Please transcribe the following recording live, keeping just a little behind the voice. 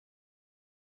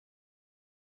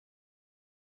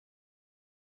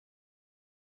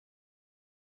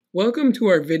Welcome to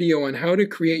our video on how to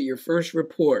create your first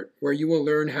report, where you will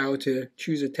learn how to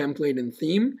choose a template and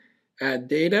theme, add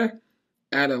data,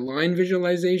 add a line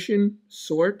visualization,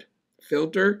 sort,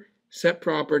 filter, set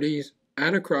properties,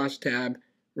 add a crosstab,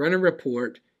 run a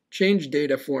report, change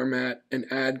data format, and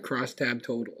add crosstab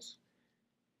totals.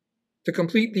 To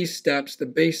complete these steps, the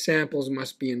base samples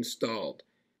must be installed.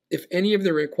 If any of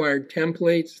the required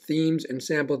templates, themes, and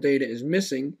sample data is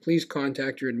missing, please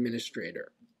contact your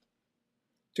administrator.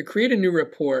 To create a new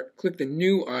report, click the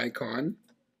New icon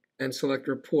and select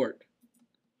Report.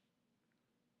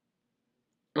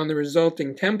 On the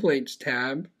resulting Templates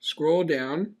tab, scroll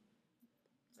down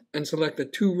and select the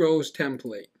 2 rows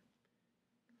template.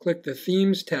 Click the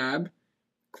Themes tab,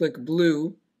 click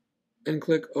Blue, and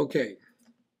click OK.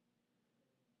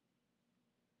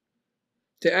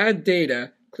 To add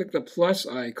data, click the plus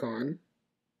icon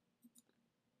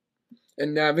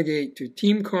and navigate to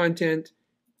Team Content,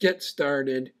 Get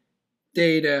Started,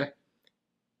 Data,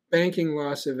 Banking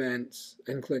Loss Events,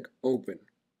 and click Open.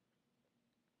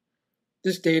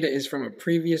 This data is from a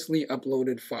previously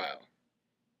uploaded file.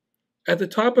 At the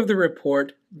top of the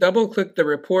report, double-click the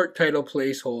report title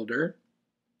placeholder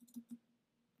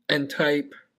and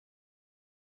type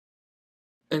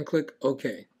and click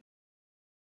OK.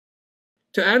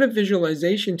 To add a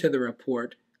visualization to the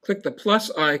report, click the plus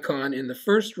icon in the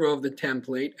first row of the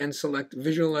template and select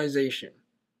Visualization.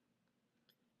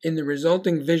 In the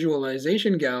resulting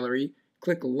visualization gallery,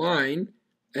 click Line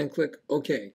and click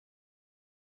OK.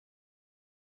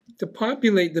 To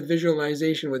populate the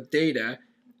visualization with data,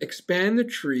 expand the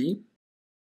tree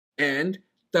and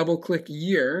double-click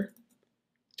Year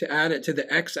to add it to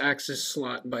the X-axis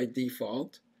slot by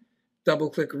default.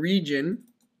 Double-click Region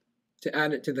to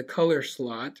add it to the Color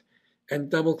slot,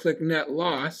 and double-click Net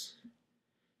Loss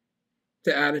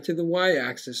to add it to the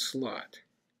Y-axis slot.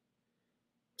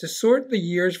 To sort the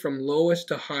years from lowest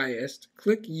to highest,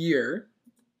 click Year,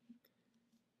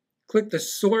 click the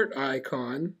Sort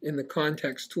icon in the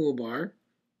context toolbar,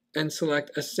 and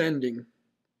select Ascending.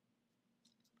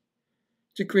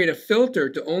 To create a filter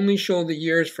to only show the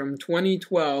years from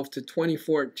 2012 to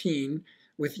 2014,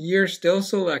 with year still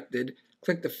selected,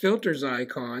 click the Filters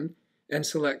icon and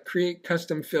select Create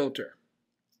Custom Filter.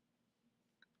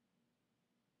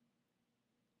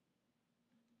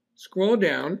 Scroll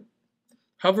down,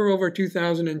 hover over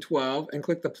 2012 and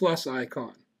click the plus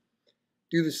icon.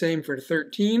 Do the same for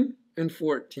 13 and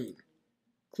 14.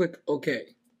 Click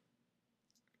OK.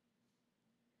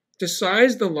 To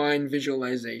size the line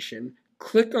visualization,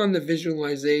 click on the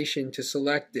visualization to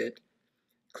select it.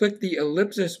 Click the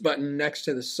ellipsis button next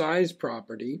to the size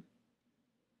property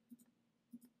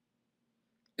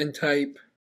and type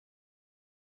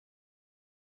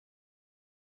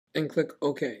and click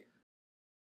OK.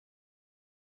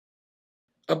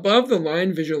 Above the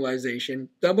line visualization,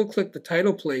 double-click the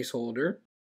title placeholder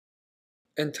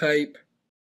and type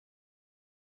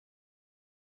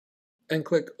and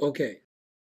click OK.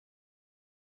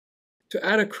 To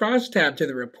add a crosstab to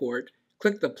the report,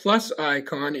 click the plus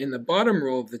icon in the bottom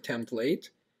row of the template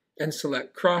and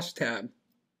select Crosstab.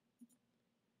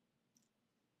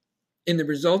 In the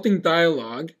resulting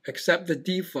dialog, accept the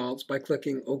defaults by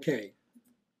clicking OK.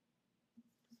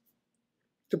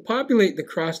 To populate the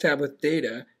crosstab with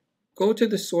data, go to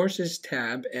the Sources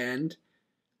tab and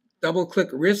double-click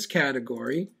Risk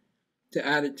Category to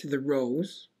add it to the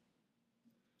rows.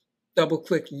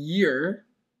 Double-click Year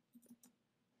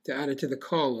to add it to the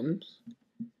columns.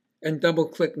 And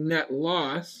double-click Net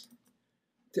Loss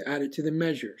to add it to the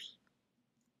measures.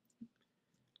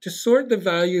 To sort the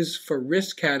values for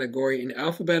Risk Category in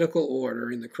alphabetical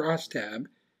order in the crosstab,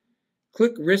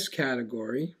 click Risk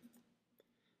Category,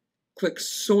 click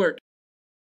Sort,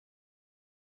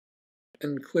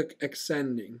 and click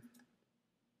Ascending.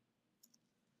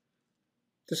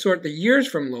 To sort the years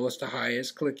from lowest to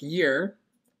highest, click Year,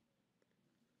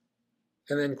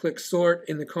 and then click Sort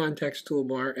in the context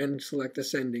toolbar and select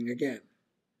Ascending again.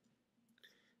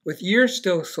 With year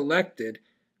still selected,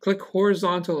 click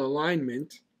Horizontal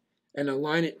Alignment and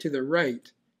align it to the right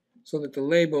so that the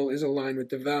label is aligned with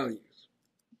the values.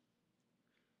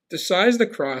 To size the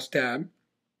crosstab,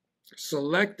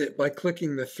 select it by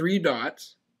clicking the 3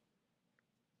 dots,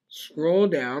 scroll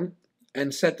down,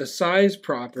 and set the size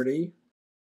property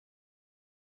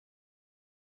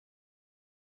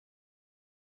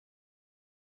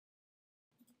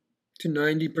to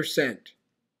 90%.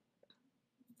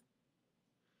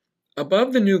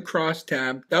 Above the new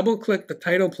crosstab, double-click the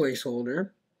title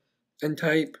placeholder and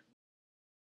type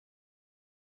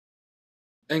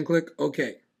and click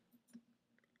OK.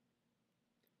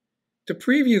 To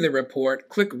preview the report,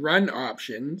 click Run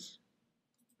Options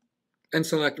and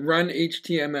select Run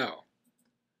HTML.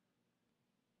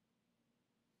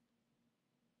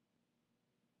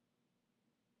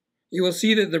 You will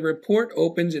see that the report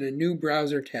opens in a new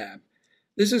browser tab.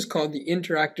 This is called the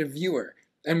Interactive Viewer,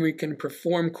 and we can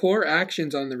perform core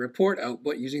actions on the report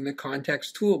output using the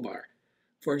context toolbar.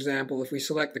 For example, if we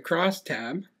select the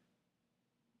crosstab,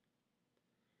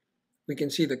 we can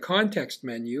see the context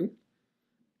menu,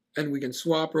 and we can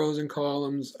swap rows and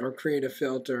columns, or create a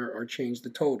filter, or change the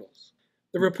totals.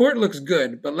 The report looks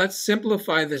good, but let's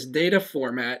simplify this data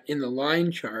format in the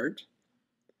line chart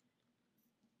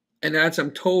and add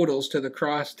some totals to the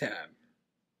crosstab.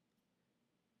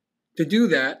 To do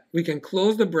that, we can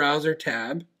close the browser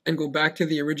tab and go back to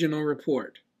the original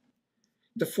report.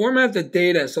 To format the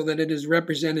data so that it is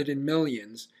represented in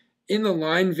millions, in the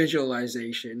line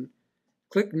visualization,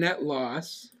 click Net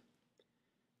Loss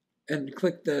and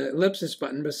click the ellipsis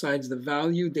button besides the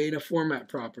Value Data Format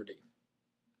property.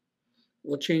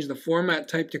 We'll change the format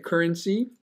type to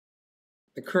currency.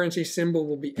 The currency symbol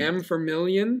will be M for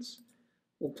millions.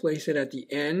 We'll place it at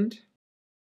the end.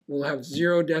 We'll have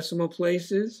 0 decimal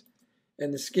places,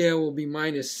 and the scale will be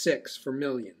 -6 for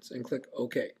millions, and click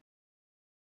OK.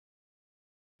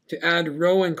 To add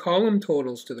row and column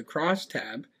totals to the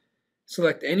crosstab,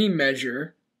 select any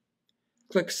measure,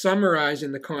 click Summarize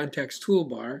in the context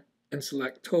toolbar, and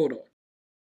select Total.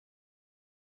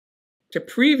 To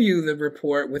preview the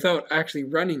report without actually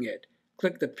running it,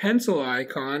 click the pencil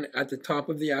icon at the top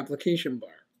of the application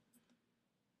bar.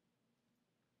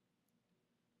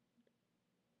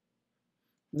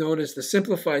 Notice the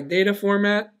simplified data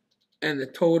format and the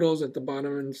totals at the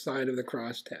bottom and side of the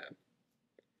crosstab.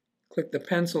 Click the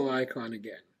pencil icon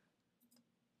again.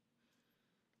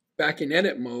 Back in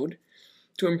edit mode,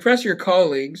 to impress your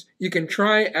colleagues, you can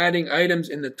try adding items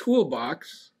in the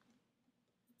toolbox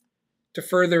to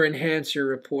further enhance your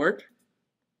report.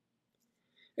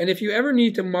 And if you ever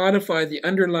need to modify the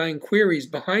underlying queries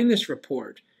behind this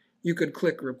report, you could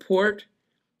click Report,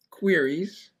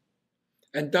 Queries,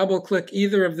 and double-click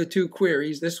either of the two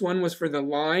queries. This one was for the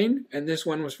line, and this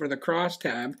one was for the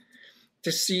crosstab,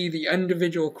 to see the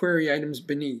individual query items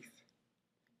beneath.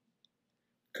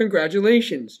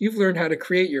 Congratulations! You've learned how to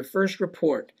create your first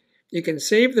report. You can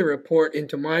save the report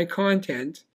into My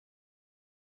Content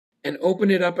and open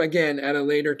it up again at a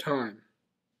later time.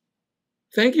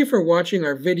 Thank you for watching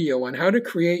our video on how to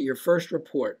create your first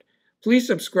report. Please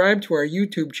subscribe to our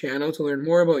YouTube channel to learn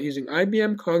more about using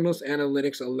IBM Cognos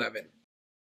Analytics 11.